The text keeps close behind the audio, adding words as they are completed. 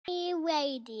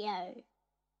Radio.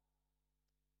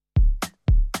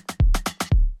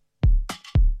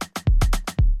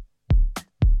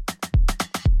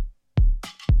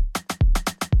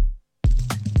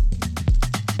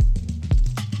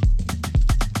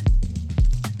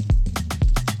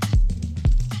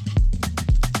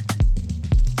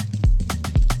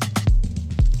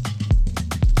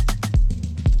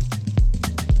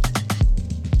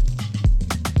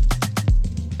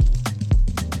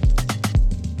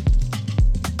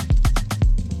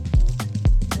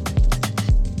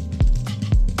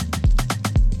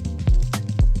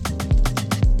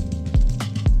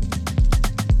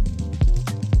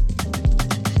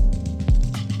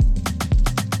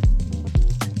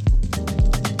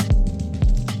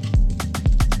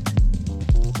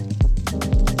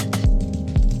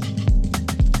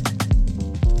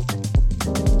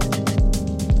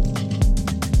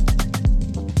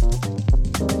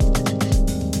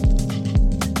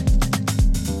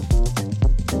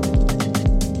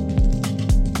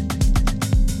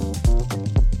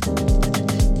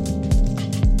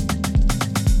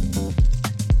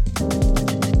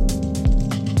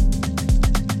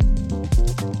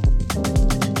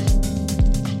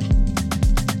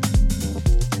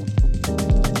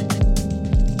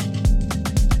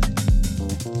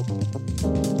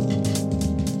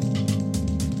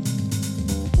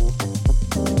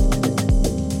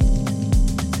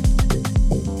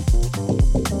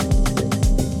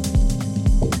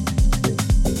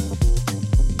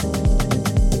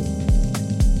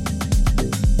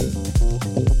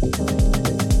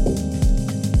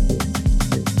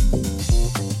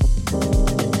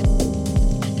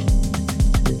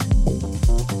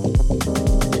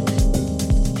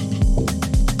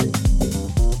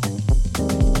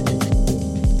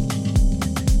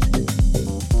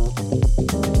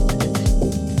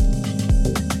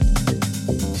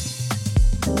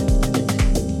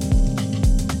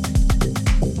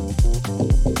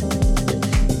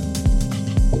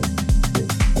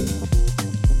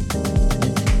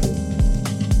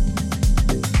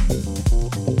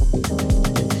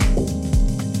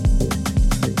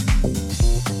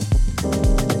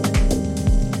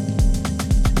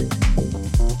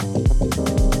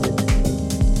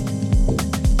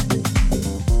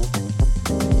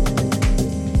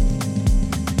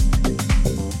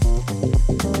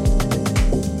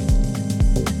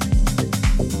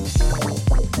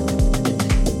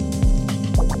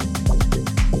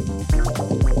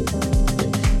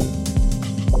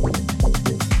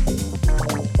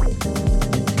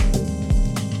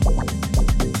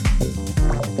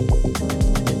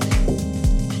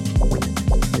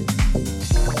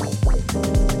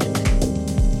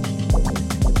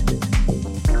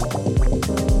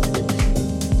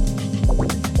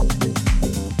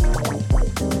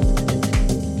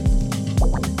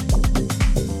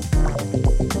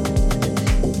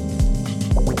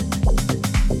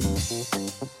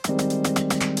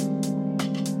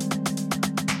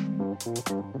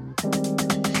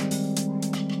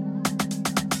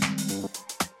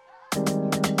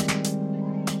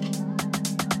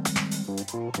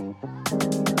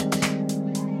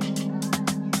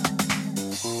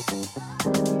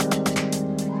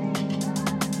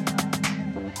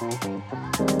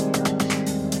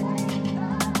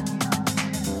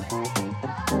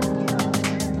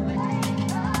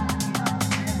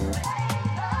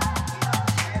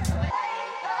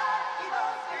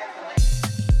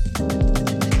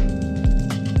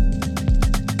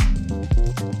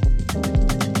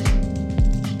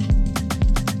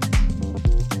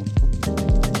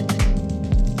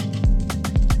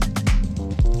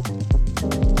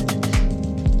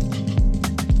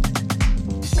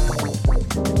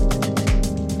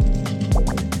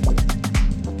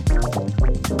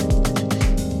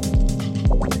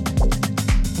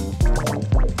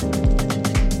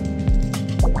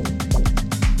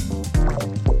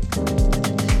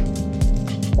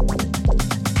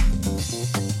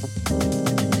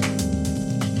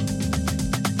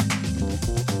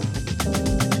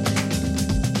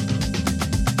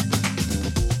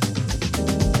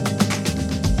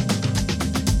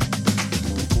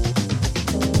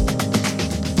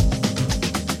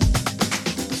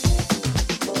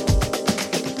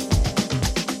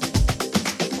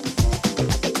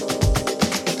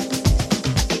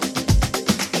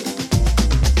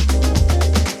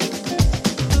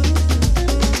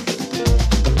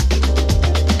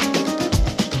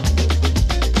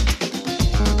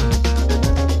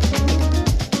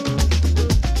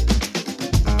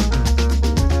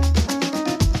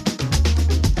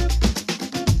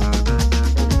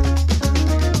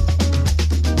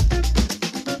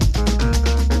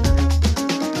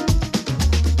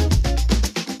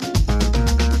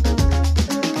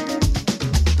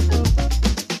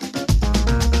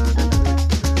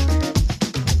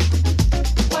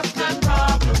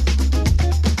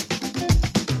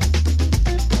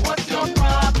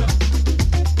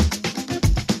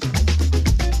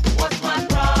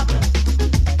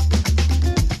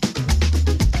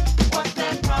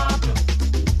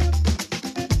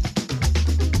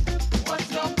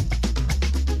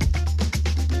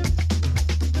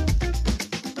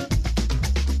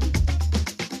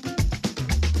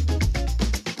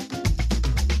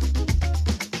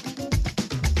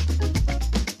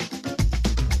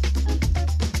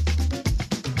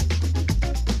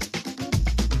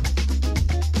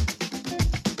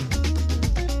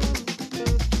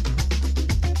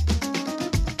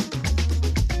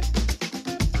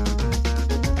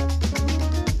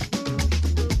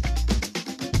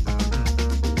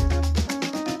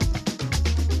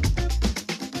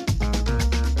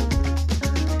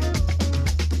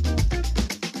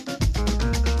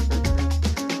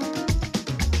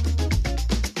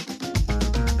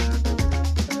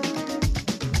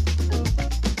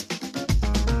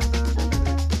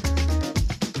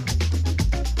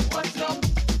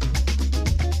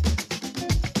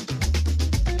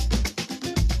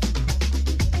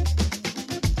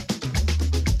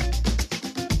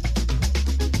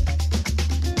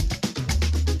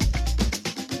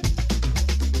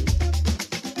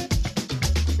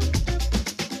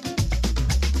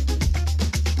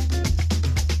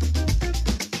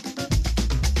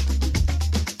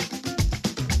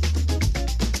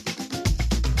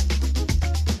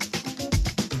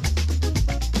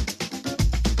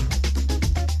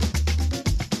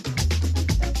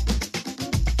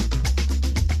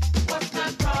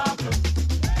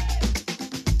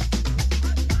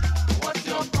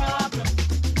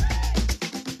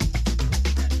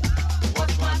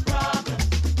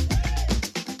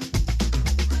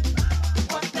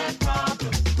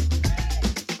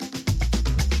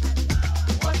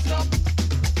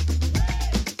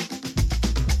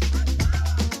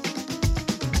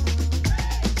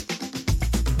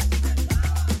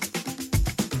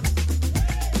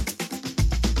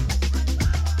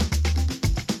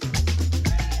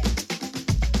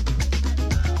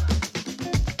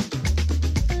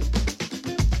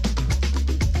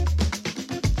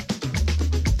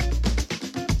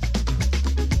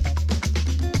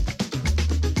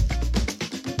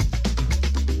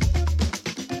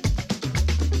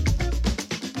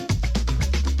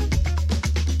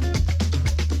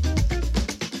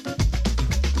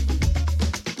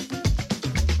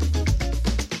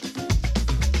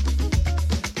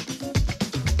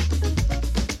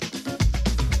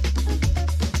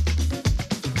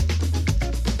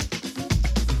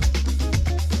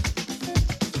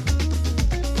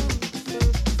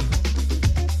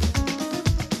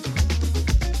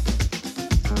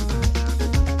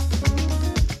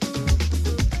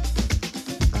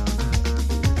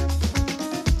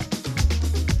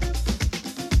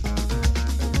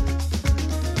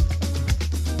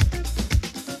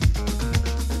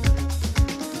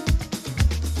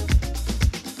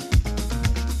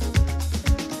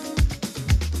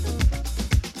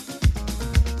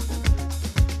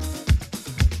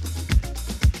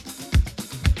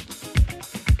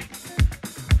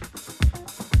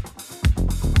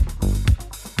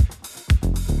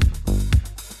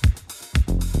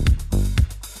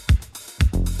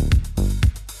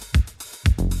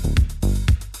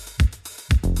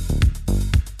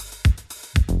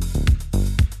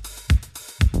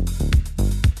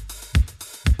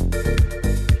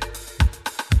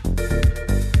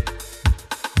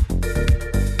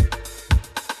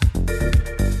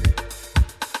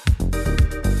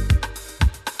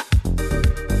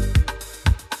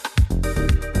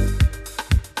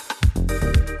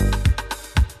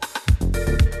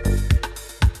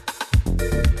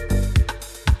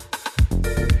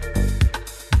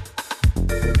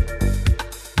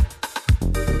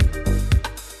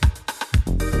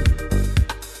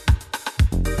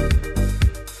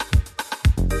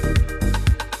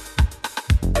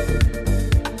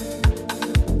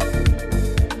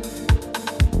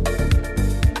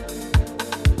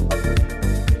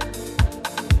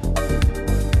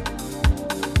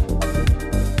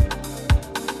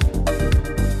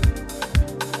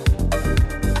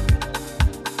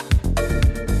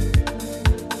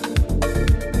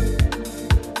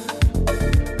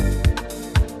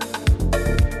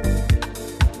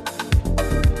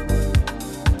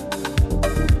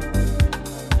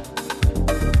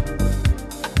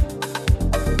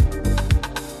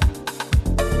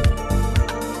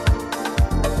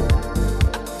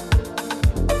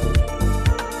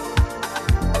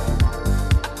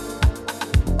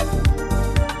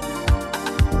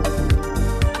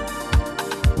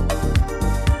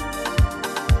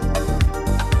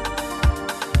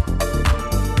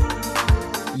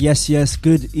 Yes,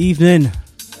 good evening.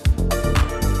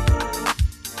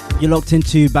 You're locked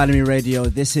into b2b Radio.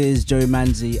 This is Joe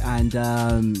Manzi, and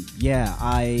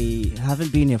I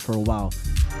haven't been here for a while.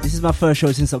 This is my first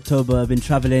show since October. I've been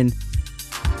traveling.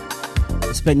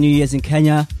 I spent New Year's in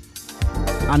Kenya,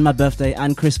 and my birthday,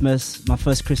 and Christmas. My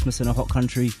first Christmas in a hot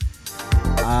country.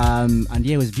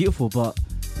 It was beautiful, but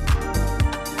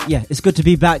yeah, it's good to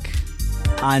be back.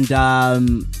 And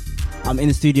I'm in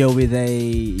the studio with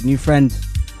a new friend,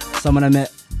 someone I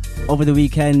met over the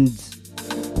weekend.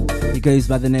 He goes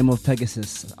by the name of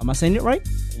Pegasvs. Am I saying it right?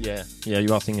 Yeah,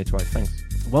 you are saying it right. Thanks.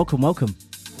 Welcome.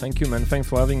 Thank you, man. Thanks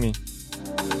for having me.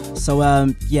 So, I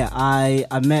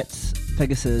met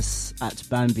Pegasvs at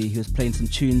Bambi. He was playing some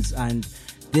tunes, and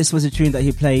this was a tune that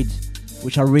he played,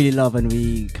 which I really love, and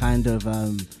we kind of,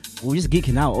 we were just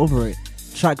geeking out over it.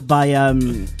 Track by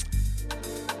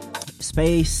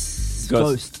Space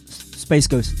Ghost.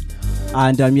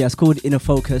 And it's called Inner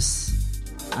Focus.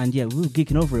 And we were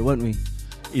geeking over it, weren't we?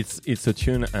 It's a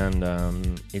tune,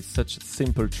 and it's such a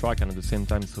simple track, and at the same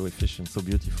time so efficient, so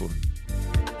beautiful.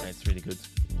 It's really good.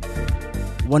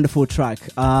 Wonderful track.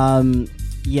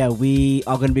 We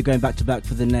are going to be going back to back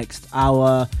for the next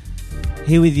hour.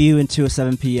 Here with you until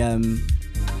 7 p.m.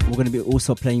 We're going to be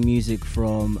also playing music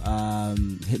from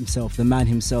himself, the man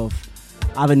himself.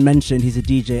 I haven't mentioned he's a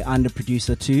DJ and a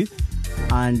producer too.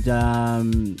 And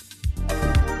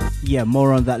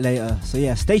more on that later.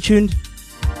 So stay tuned.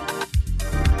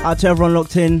 Out to everyone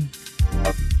locked in.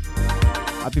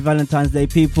 Happy Valentine's Day,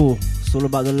 people. It's all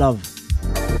about the love.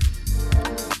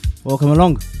 Welcome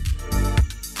along.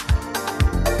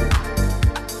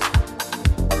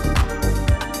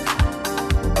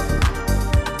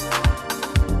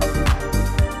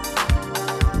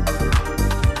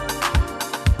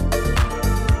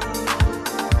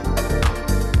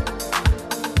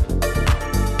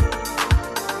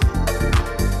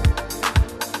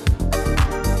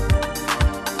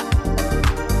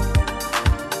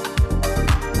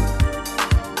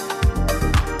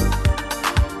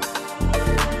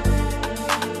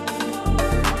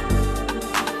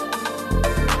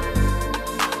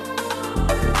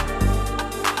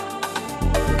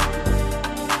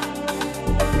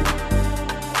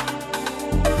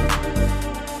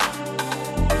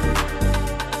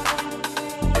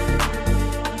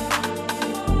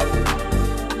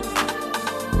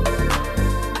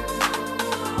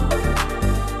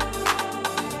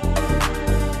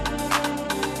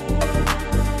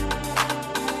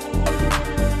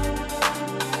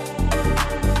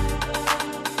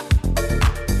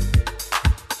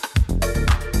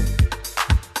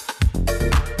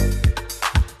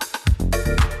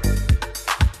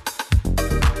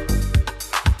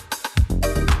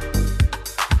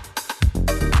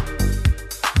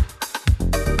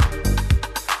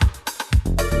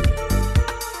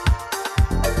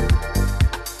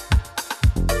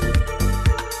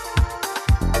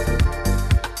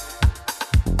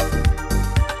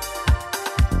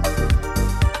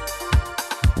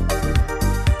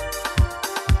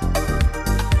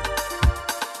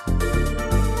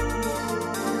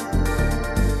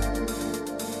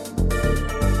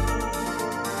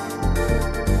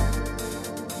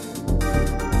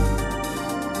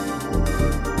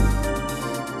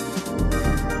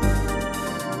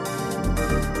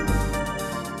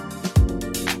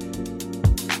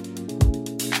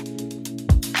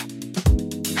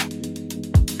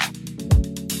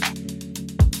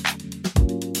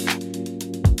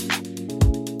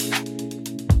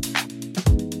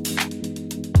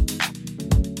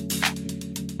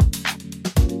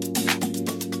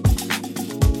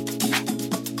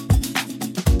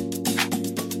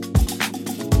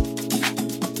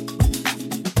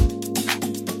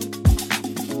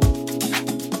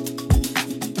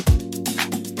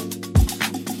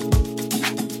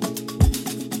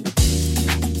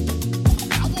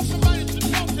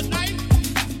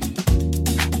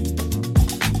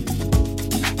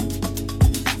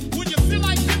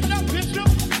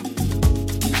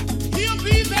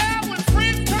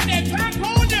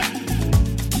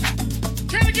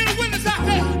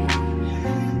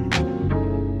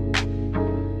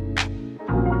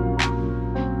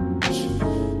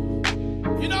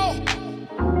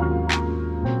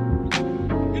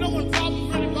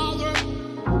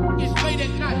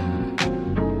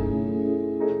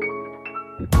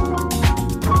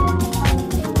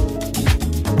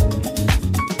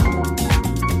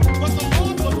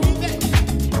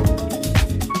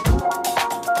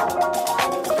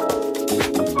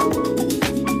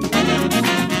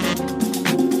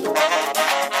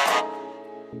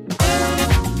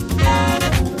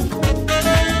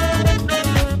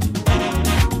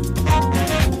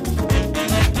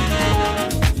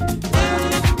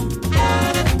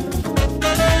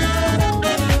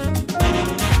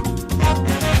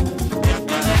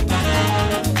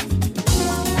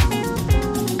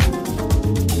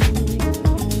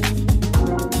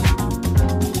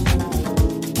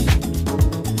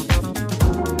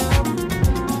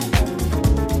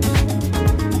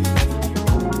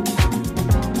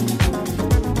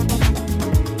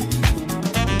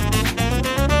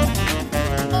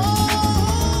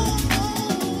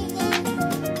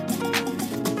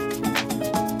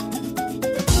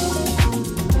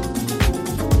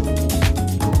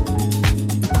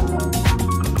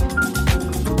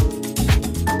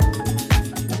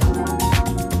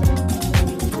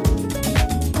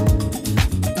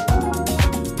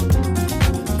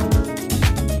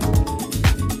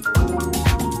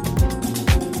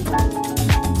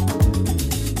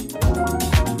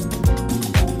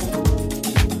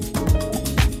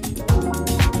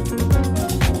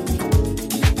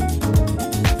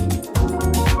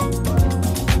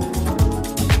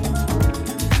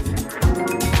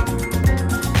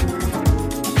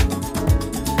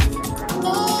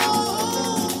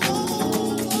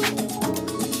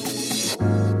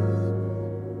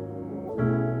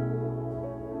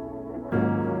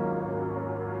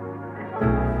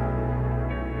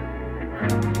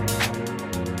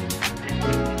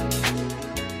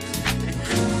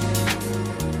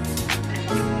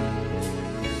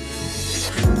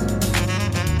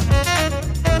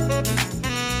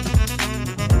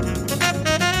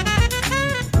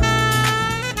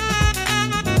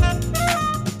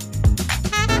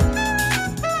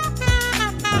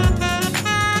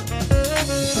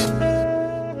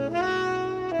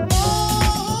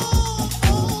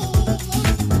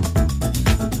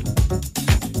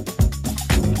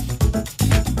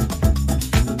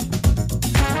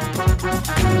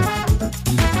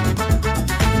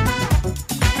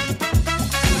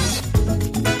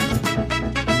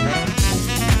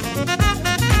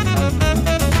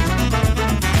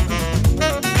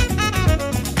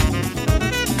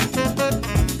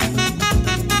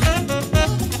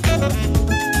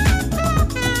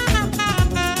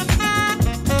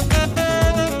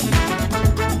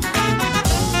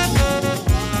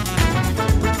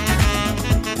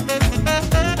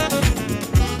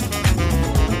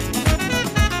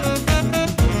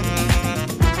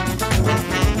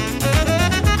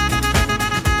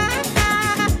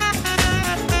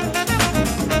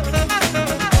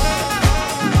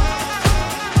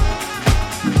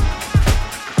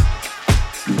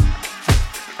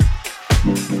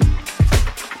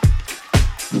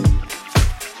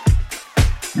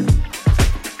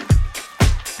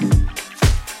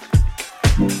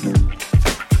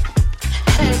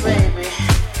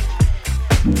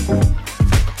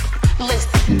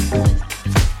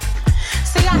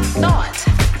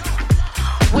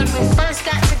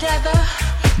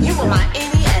 You were my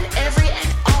any and every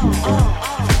and all.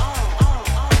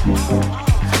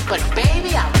 But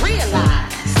baby, I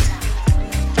realized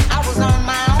I was on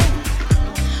my own.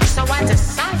 So I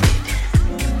decided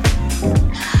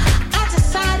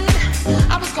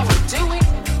I was gonna do it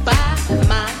by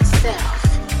myself.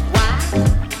 Why?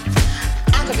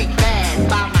 I could be bad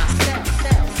by myself.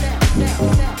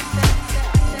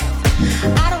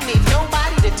 I don't need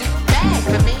nobody to do bad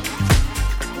for me.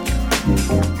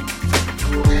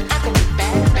 I could be bad.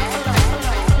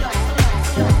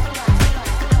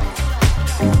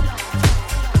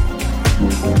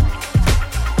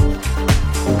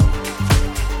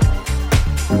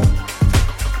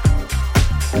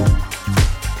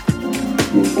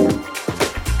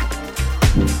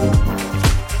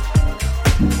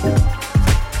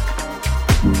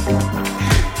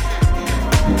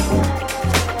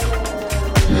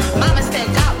 Mama said,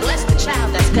 God bless the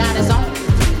child that's got his own.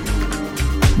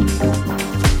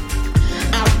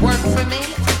 I work for me.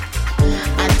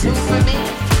 I do for me.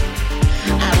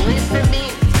 I live for me.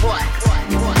 What?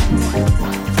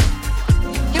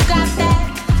 You got that?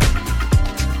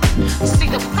 See,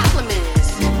 the problem is,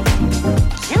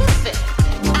 you think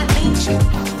I need you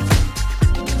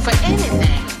for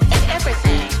anything and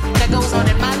everything that goes on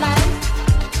in my life.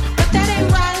 But that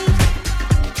ain't right.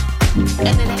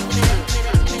 And it ain't true.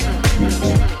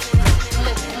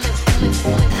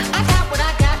 I got what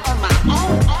I got on my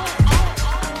own.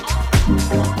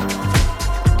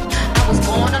 I was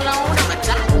born alone, I'm a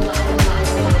die alone.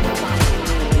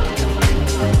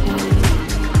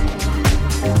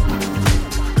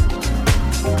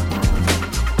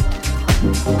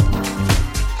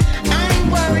 I ain't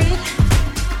worried.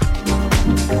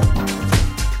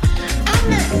 I'm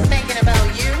not thinking about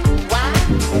you. Why?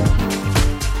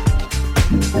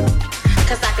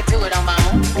 'Cause I could do it on my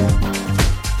own.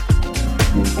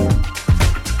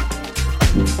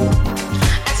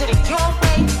 I did it your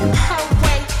way, her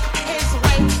way, his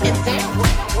way, and their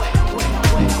way.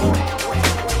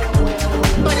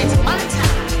 But it's my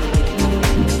time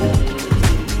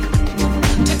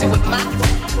to do it my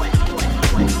way.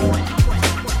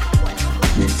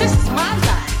 This is my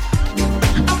life.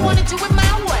 I want to do it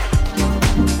my way.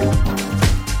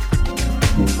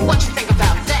 What you think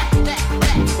about that?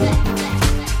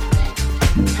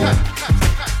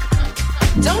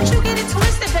 Don't you get it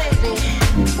twisted, baby.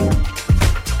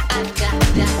 I got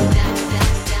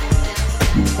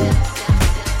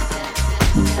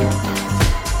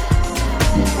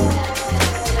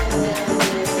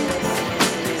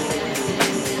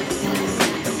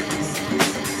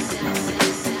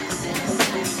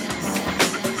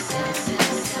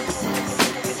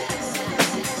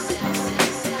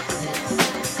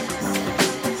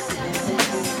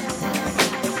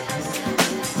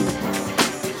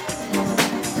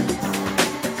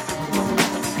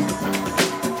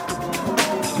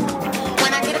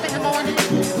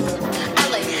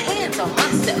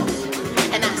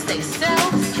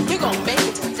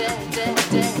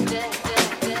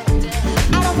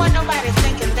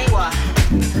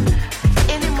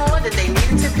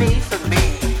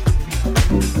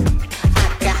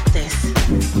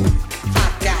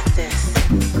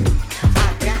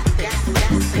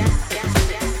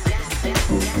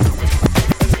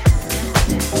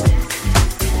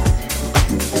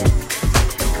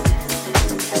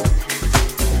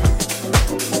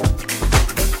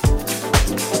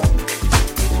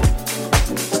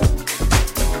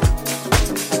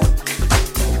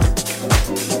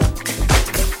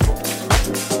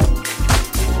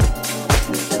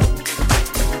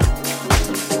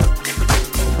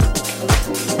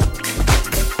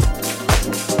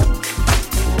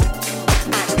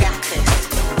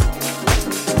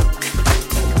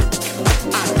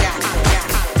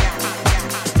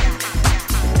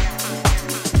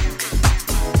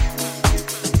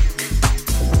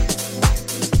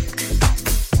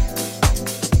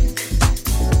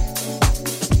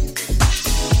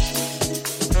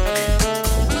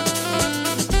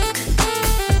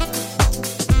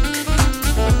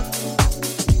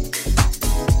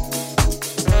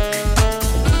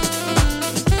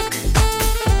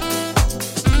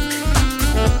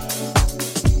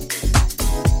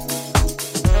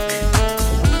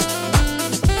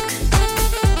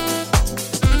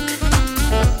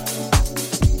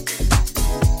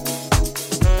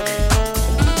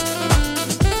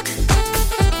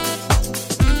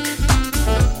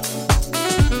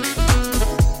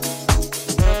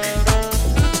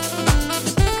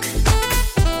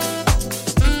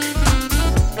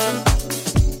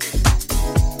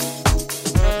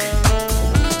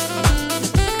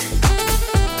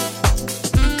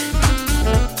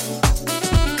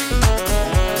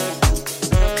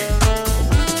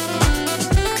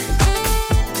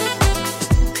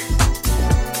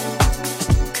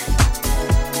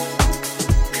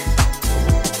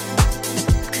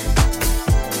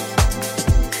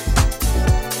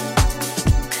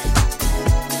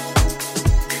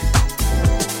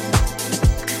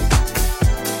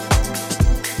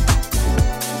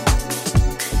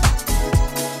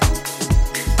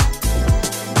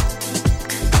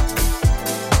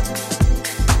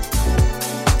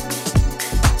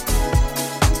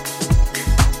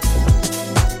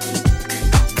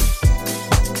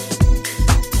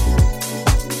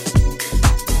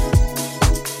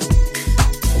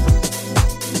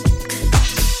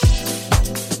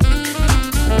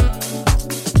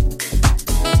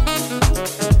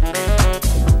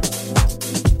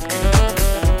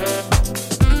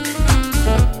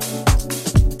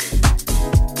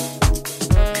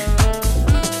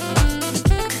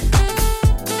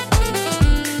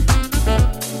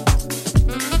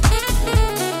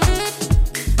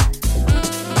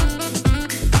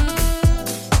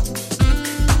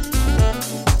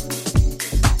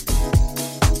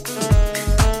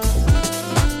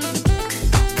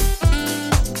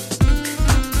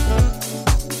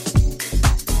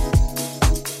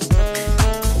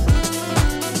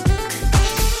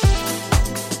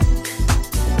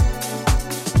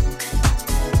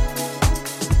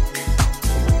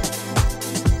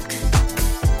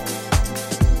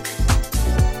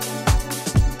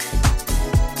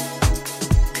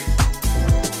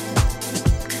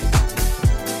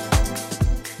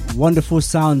Wonderful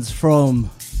sounds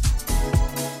from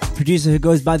a producer who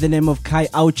goes by the name of Kai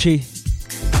Auchi.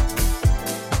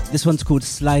 This one's called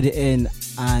Slide It In.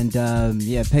 And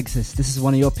yeah, Pegasvs, this is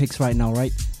one of your picks right now,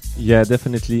 right? Yeah,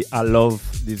 definitely. I love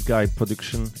this guy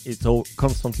production. It all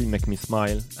constantly make me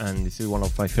smile, and this is one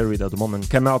of my favorite at the moment.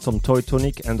 Came out on Toy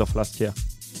Tonic end of last year.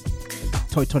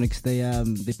 Toy Tonics,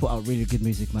 they put out really good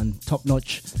music, man. Top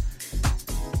notch.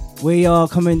 We are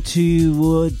coming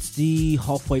towards the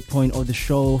halfway point of the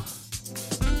show.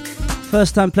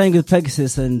 First time playing with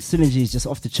Pegasvs, and Synergy is just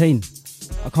off the chain.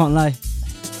 I can't lie.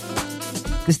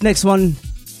 This next one,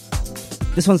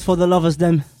 this one's for the lovers,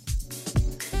 them.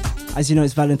 As you know,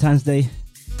 it's Valentine's Day.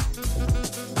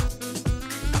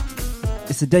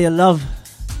 It's a day of love,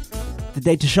 the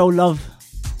day to show love.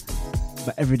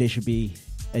 But every day should be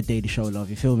a day to show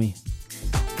love, you feel me?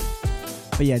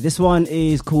 But yeah, this one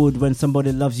is called When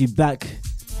Somebody Loves You Back.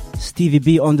 Stevie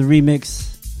B on the remix.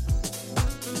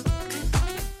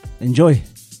 Enjoy.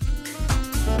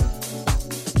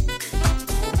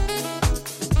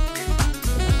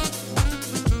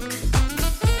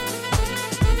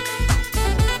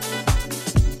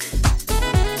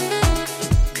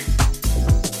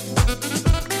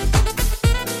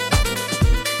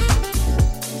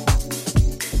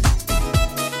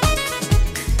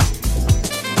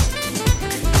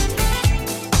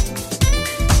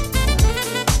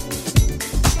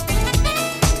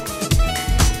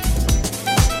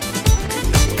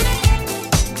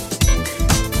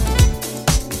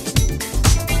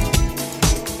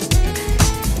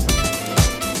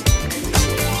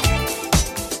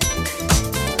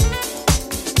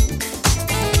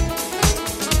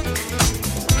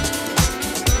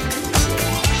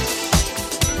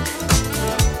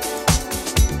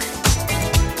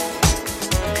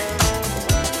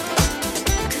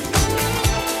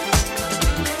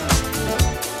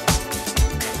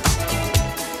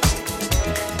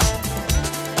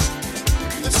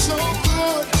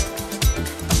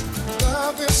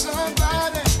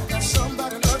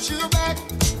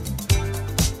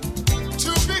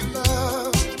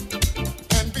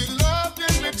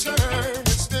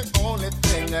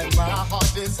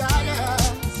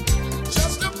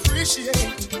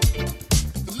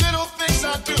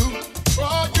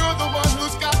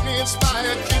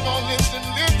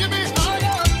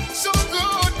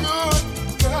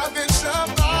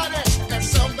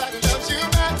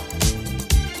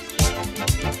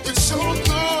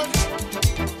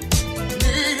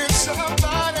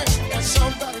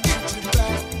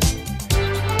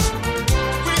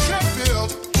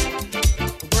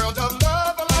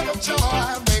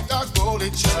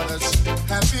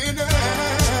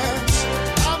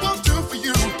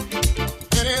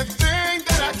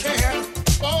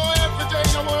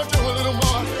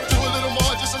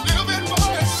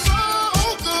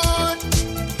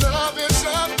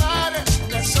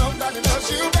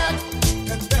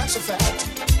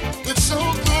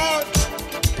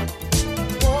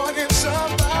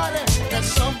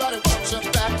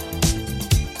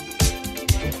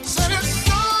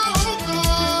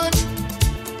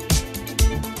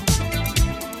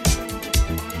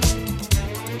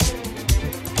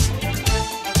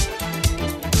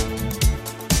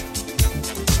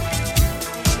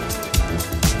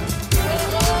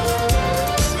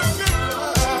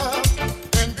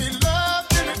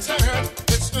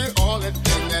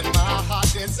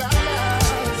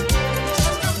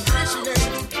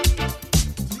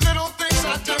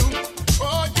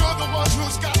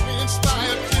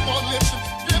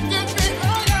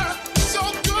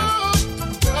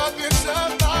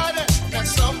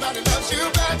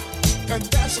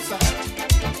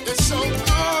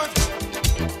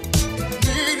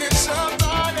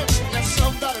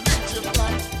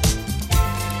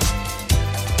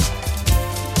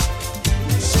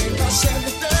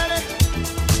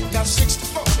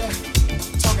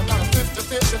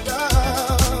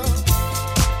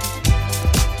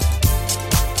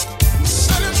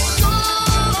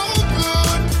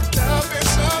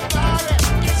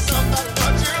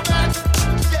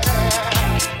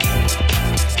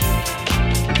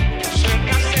 Shake,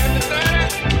 I said the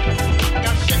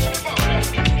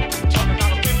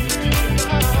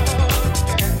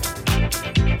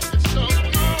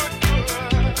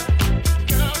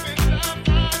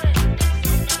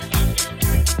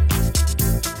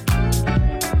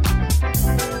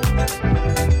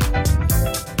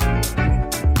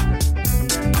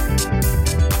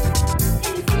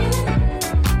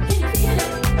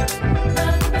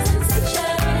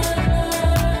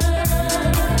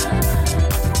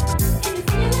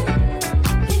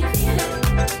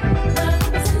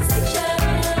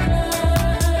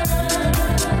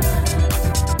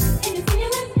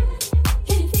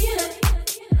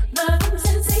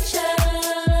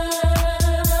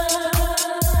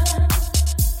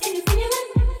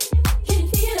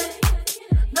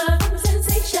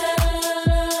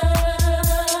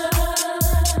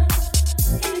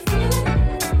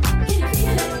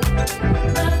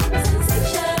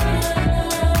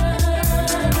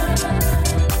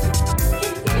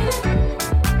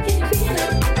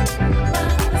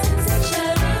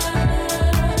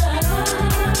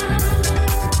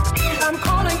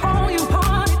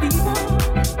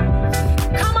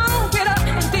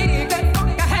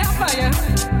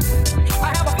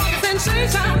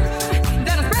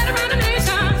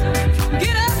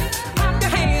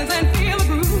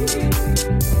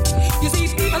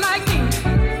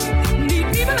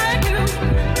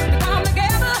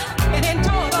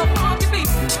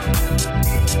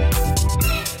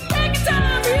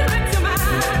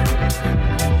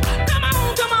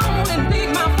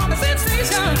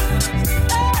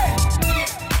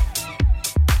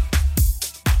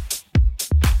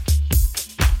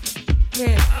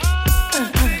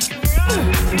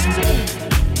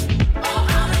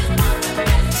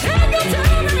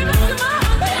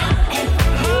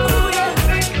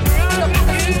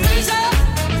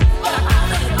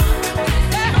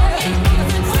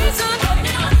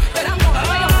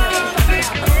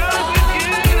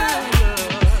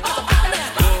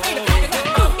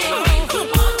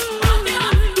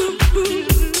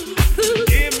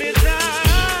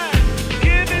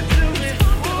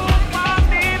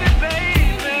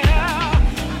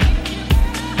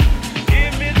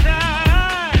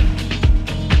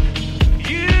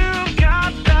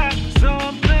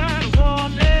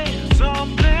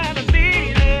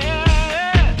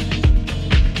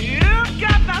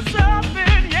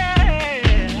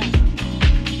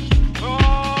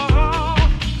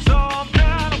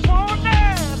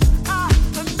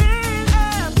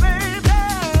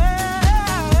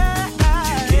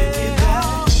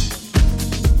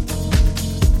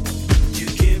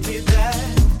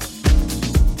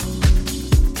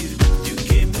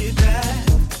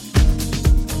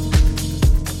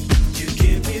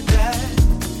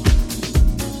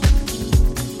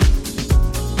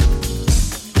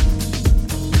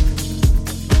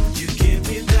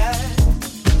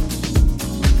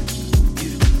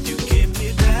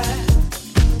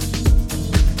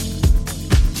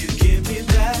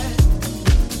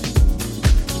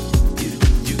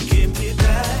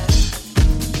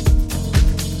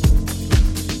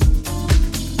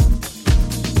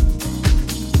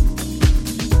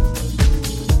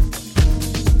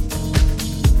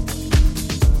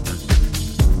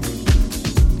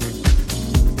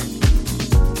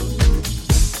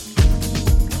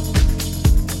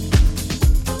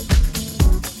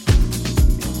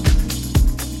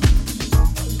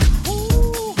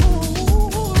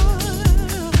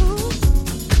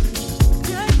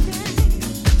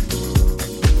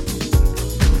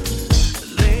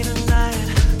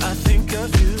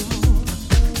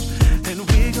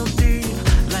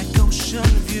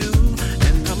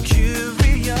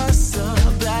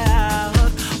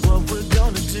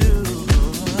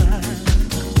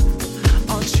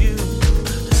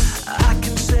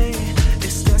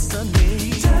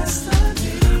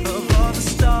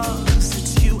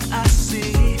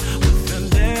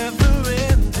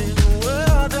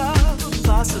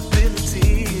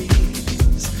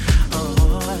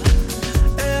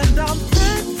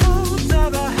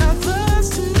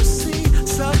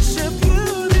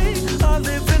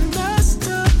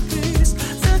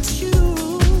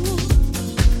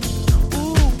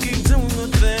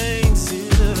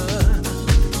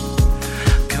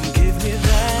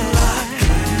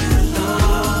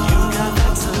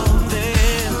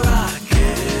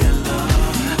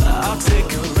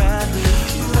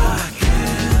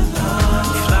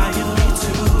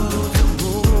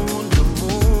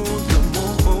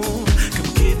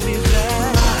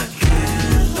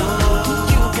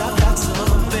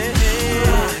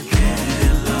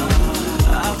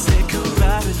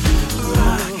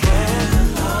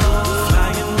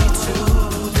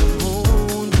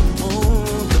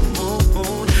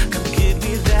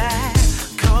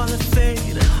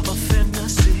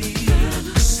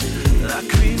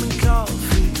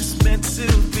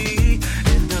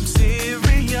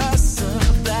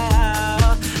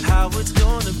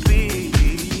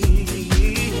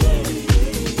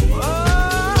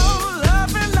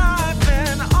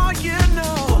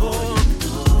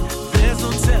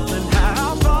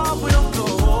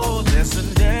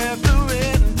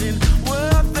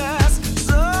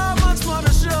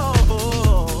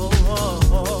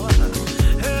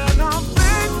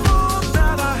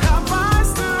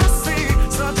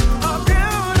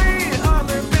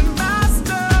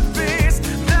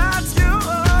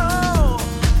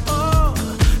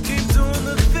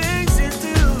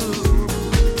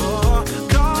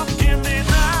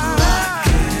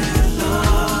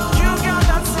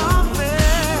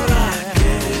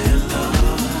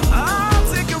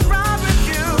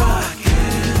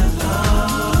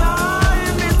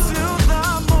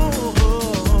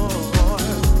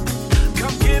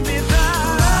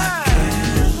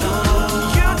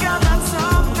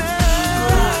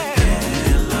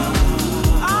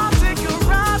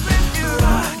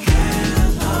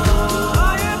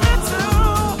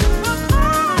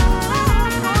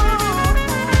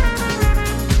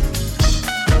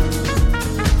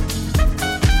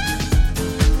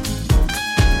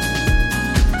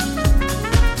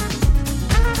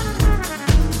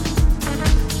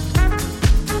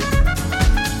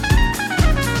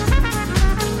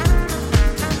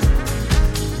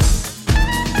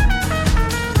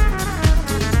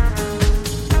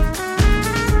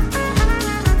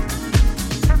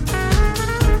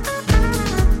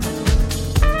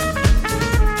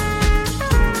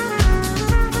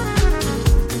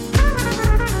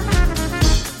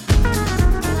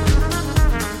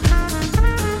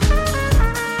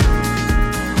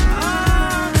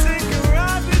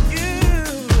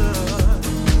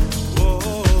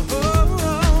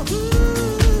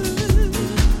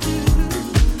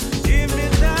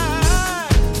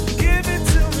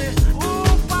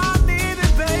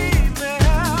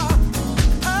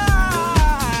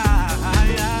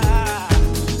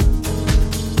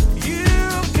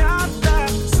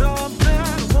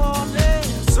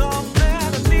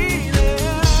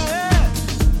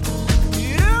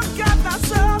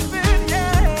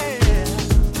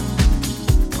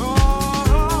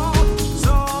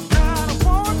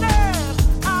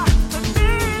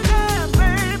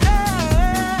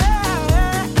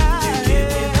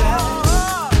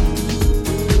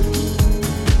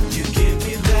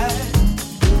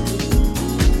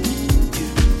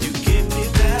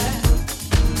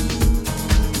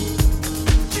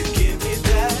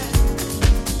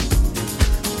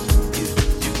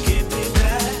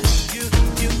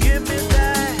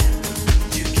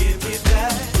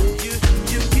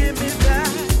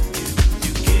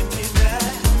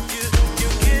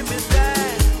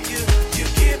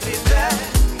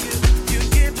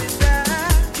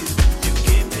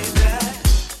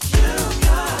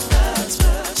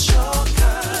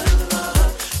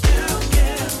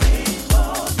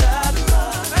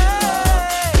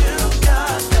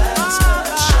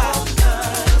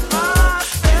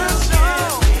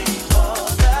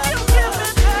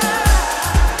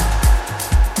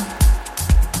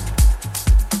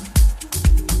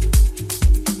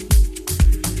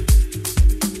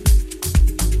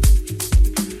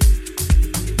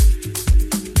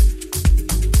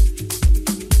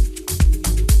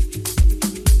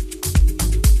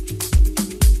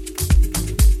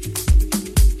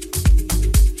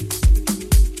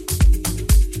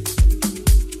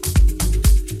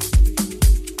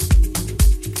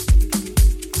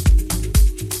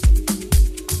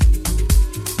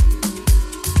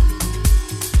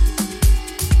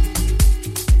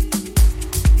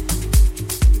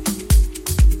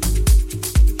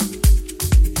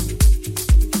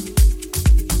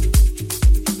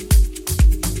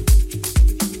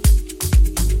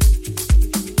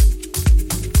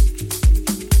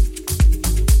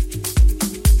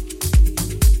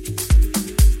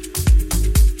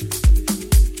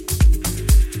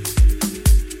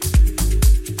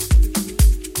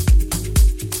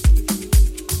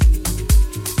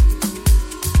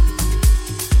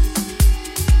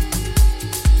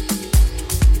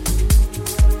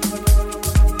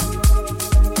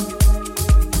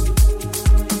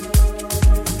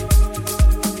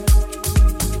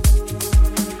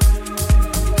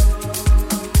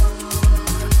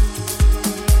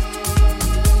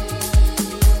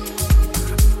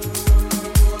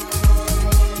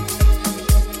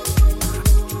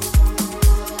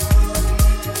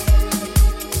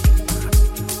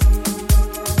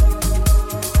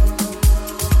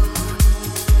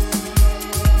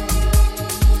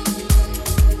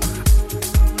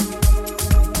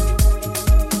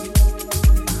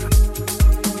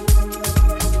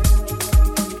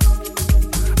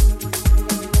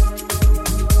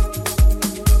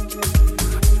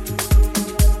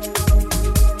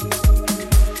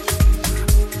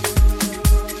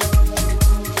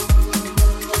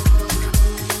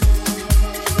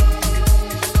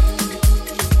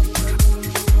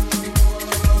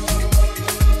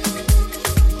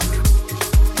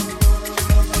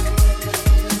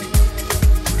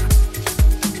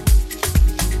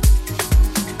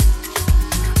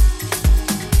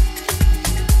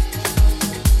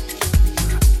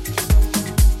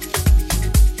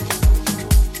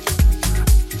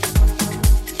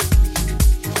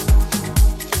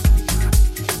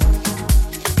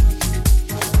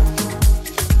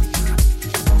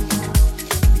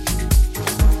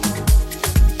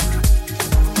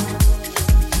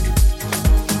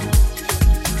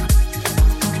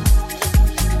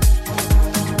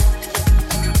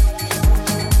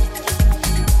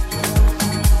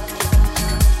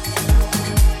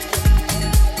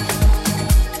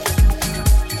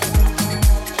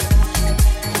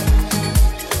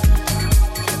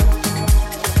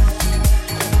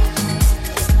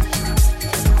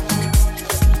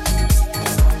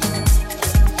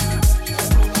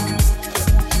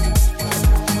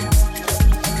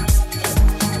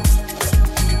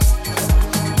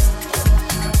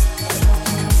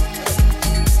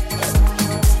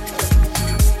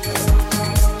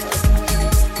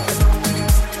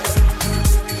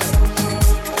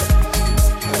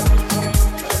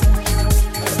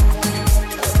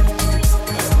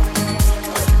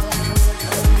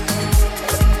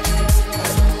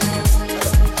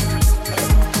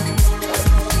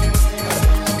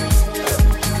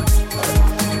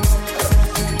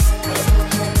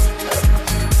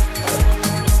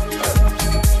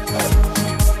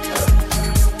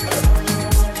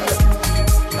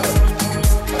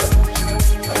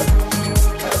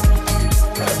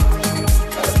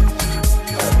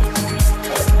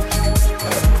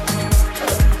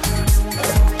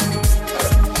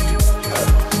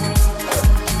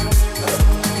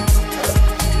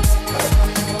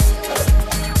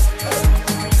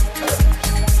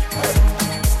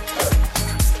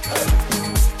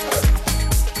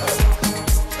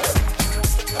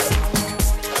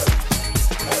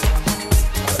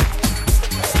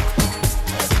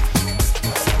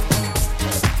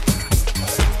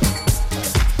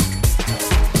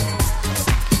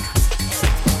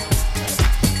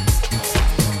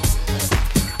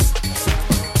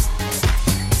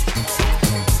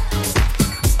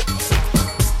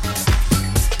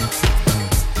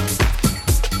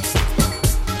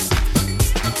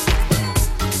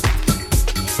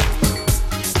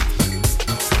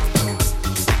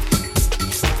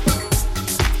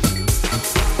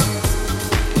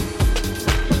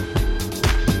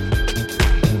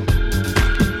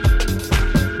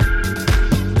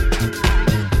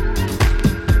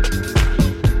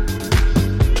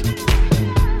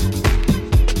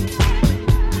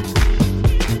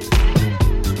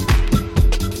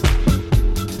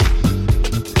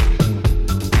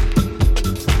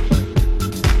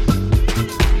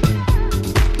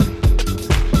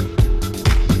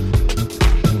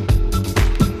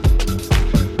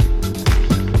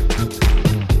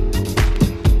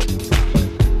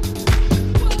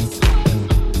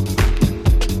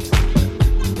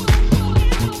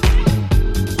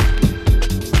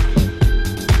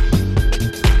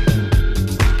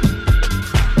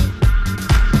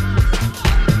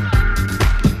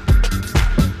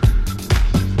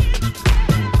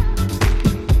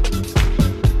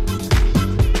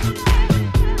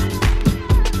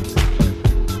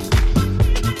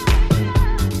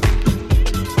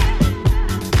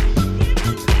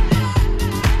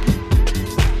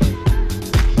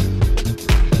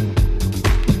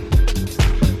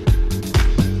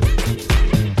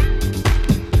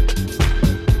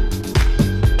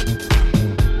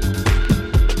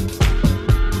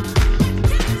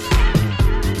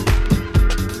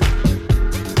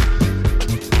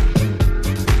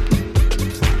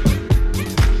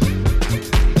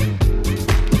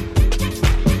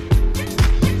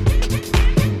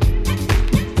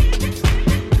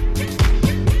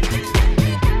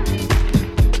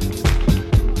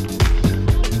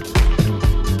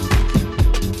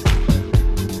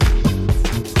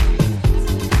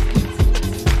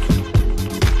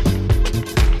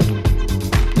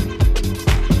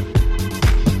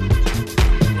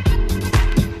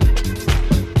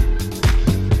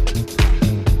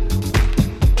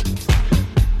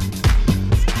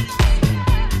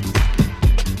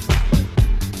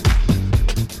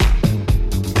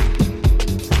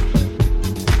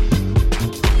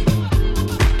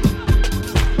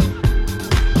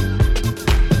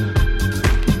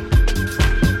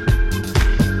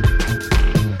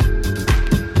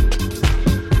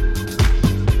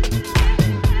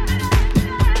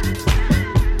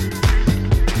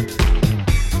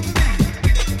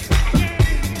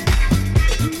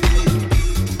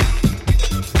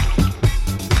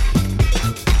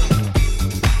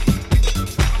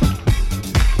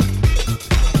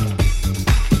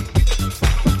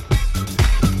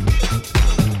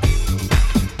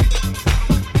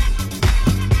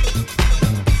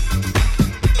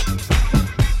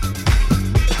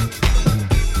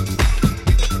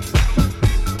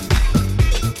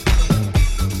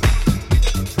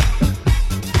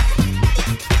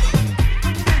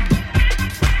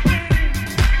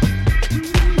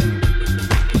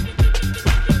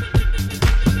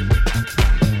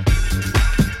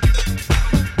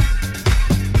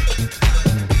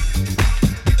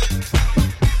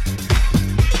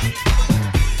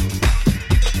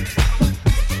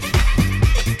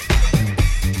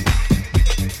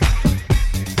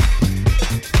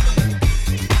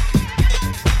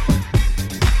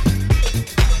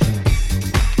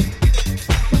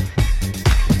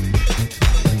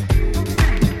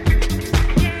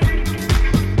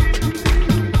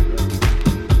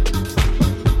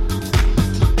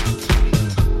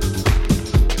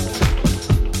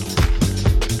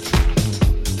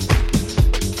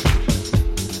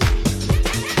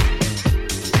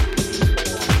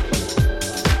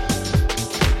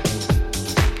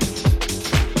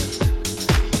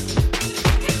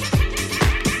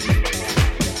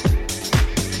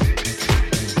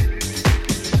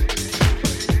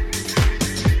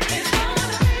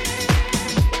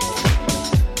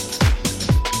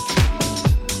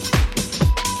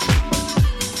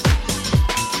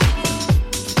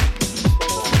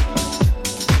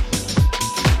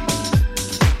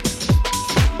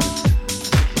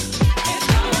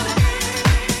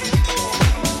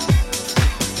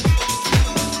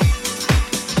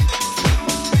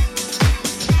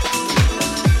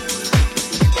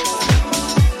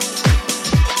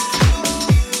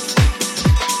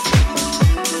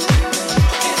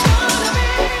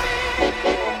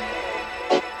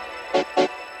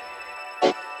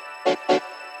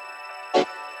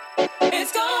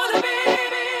It's gonna be.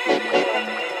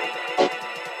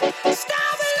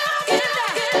 Stop looking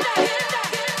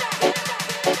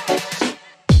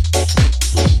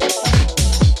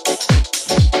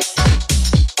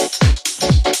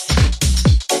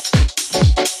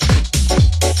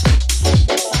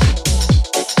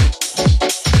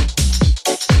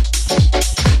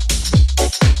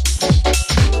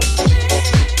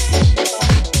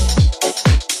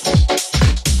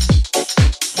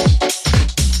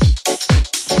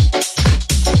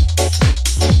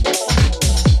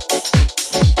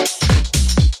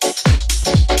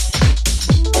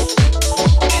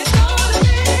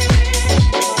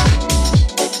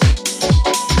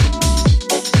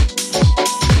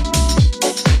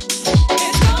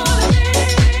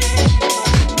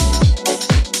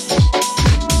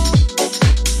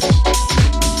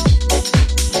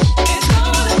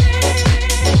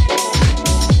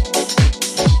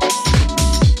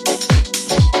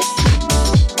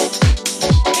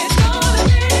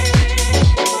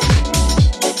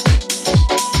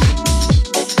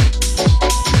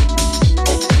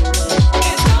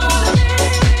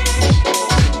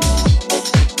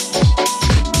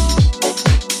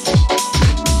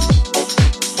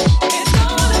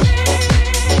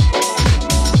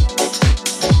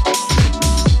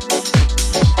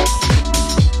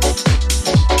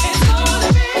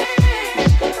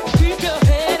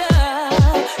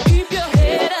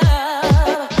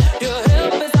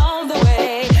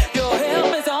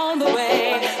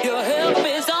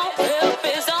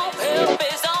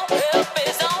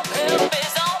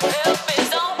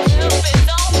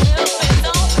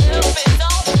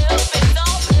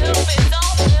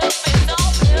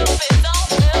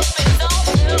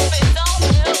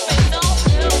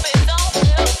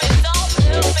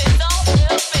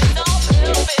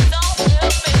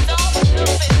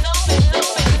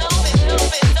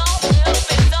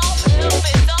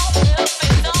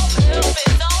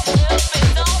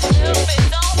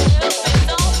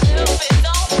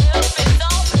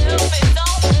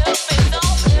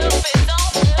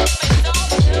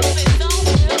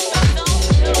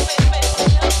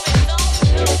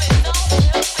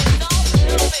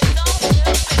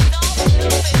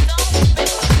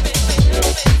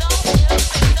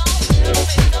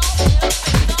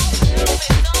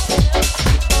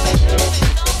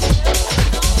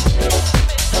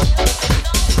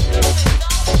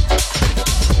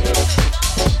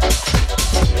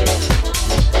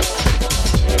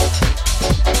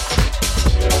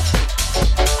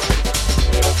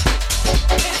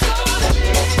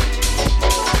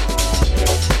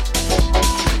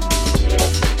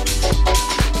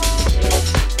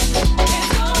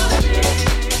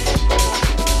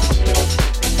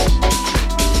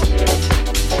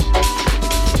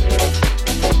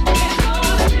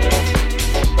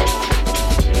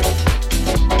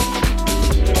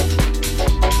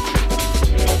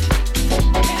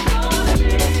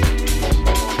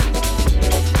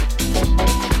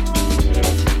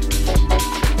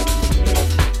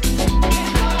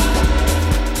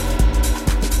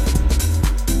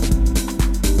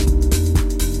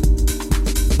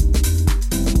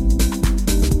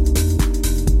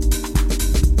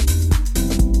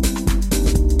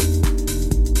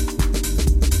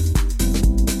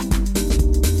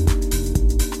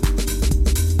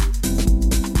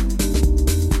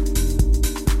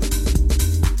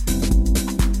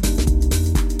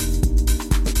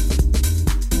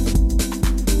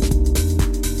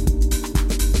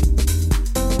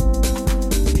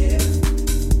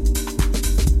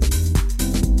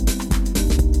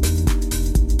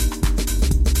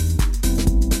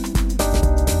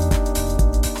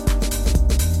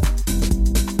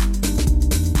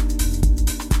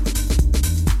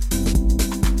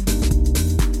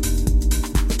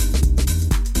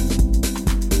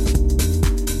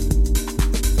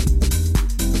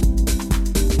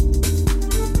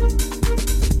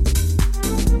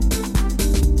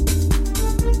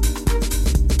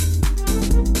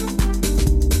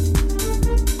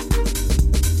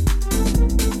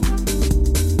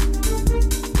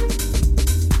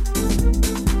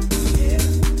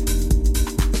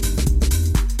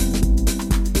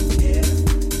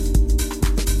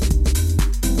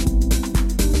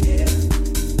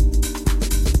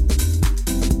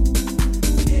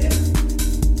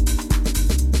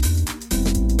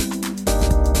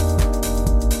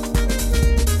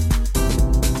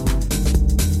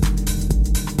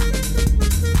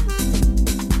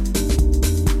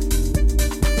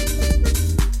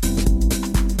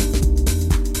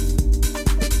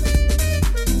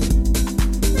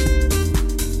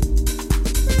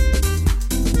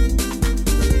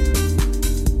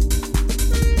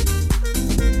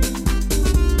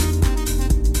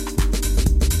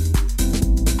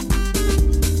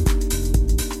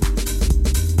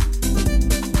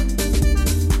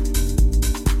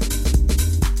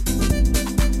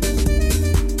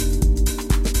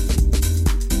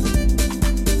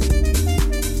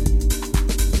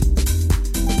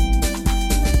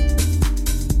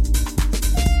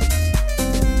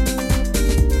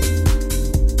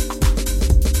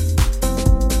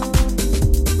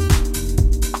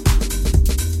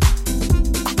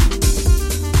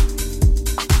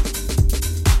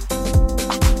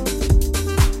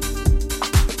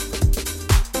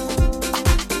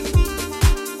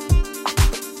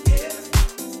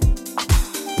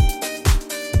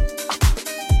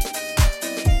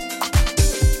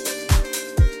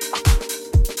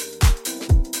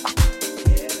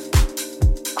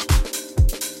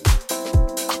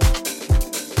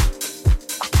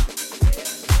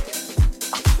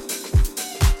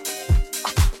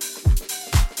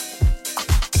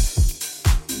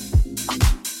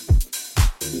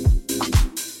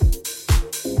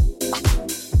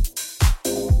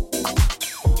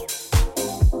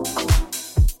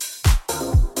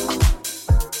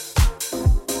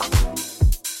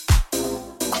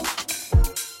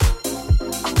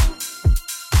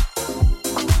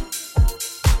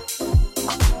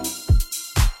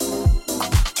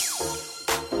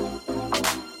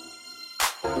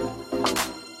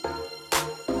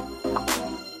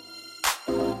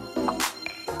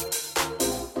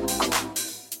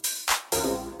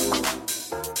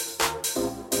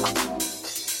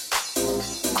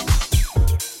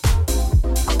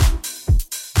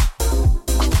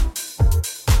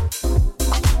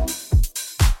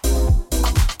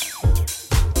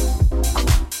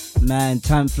Man,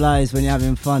 time flies when you're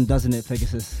having fun, doesn't it,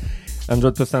 Pegasus?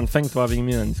 100%. Thanks for having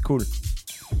me, and it's cool.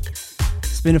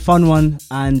 It's been a fun one,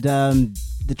 and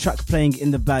the track playing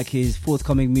in the back is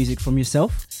forthcoming music from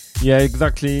yourself. Yeah,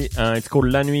 exactly. It's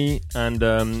called La Nuit, and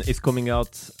it's coming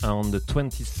out on the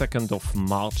 22nd of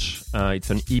March. It's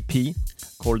an EP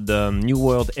called New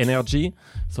World Energy.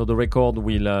 So the record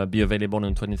will be available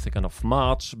on the 22nd of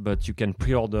March, but you can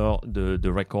pre-order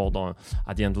the record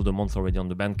at the end of the month already on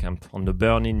the Bandcamp, on the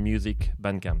Burning Music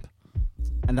Bandcamp.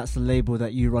 And that's the label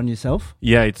that you run yourself?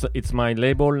 Yeah, it's my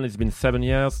label. It's been 7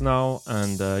 years now,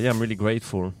 and I'm really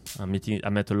grateful. I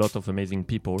met a lot of amazing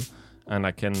people, and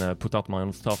I can put out my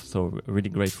own stuff, so really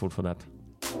grateful for that.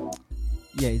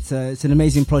 Yeah, it's an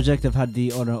amazing project. I've had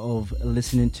the honor of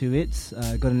listening to it.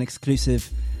 Got an exclusive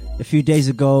a few days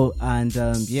ago, and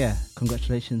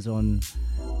congratulations on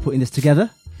putting this together.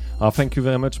 Thank you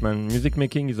very much, man. Music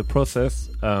making is a process,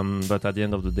 but at the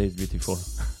end of the day, it's beautiful.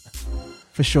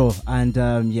 For sure. And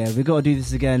we got to do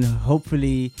this again,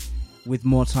 hopefully with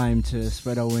more time to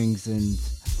spread our wings and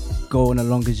go on a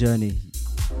longer journey.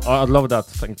 I'd love that.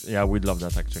 Thanks. Yeah, we'd love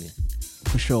that, actually.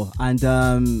 For sure. And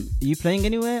are you playing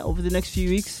anywhere over the next few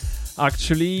weeks?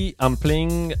 Actually, I'm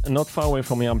playing not far away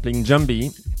from here. I'm playing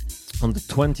Jambi on the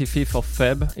 25th of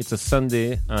Feb. It's a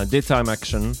Sunday, daytime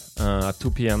action at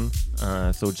 2 p.m.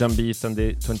 So Jambi,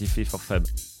 Sunday, 25th of Feb.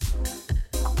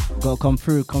 Got to come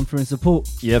through and support.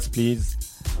 Yes, please.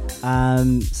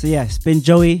 It's been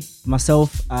Joey,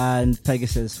 myself, and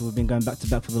Pegasvs. We've been going back to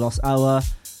back for the last hour.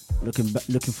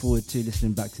 Looking forward to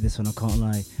listening back to this one, I can't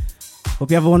lie. Hope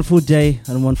you have a wonderful day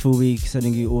and a wonderful week.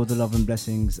 Sending you all the love and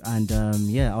blessings. And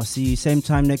I'll see you same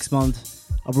time next month.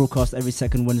 I'll broadcast every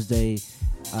second Wednesday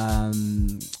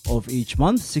of each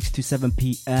month, 6 to 7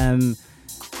 p.m.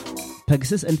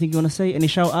 Pegasvs, anything you want to say? Any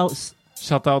shout outs?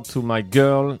 Shout out to my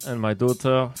girl and my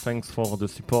daughter. Thanks for the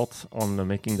support on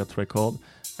making that record.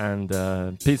 And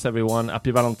peace, everyone.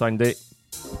 Happy Valentine's Day.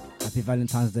 Happy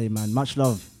Valentine's Day, man. Much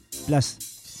love. Bless.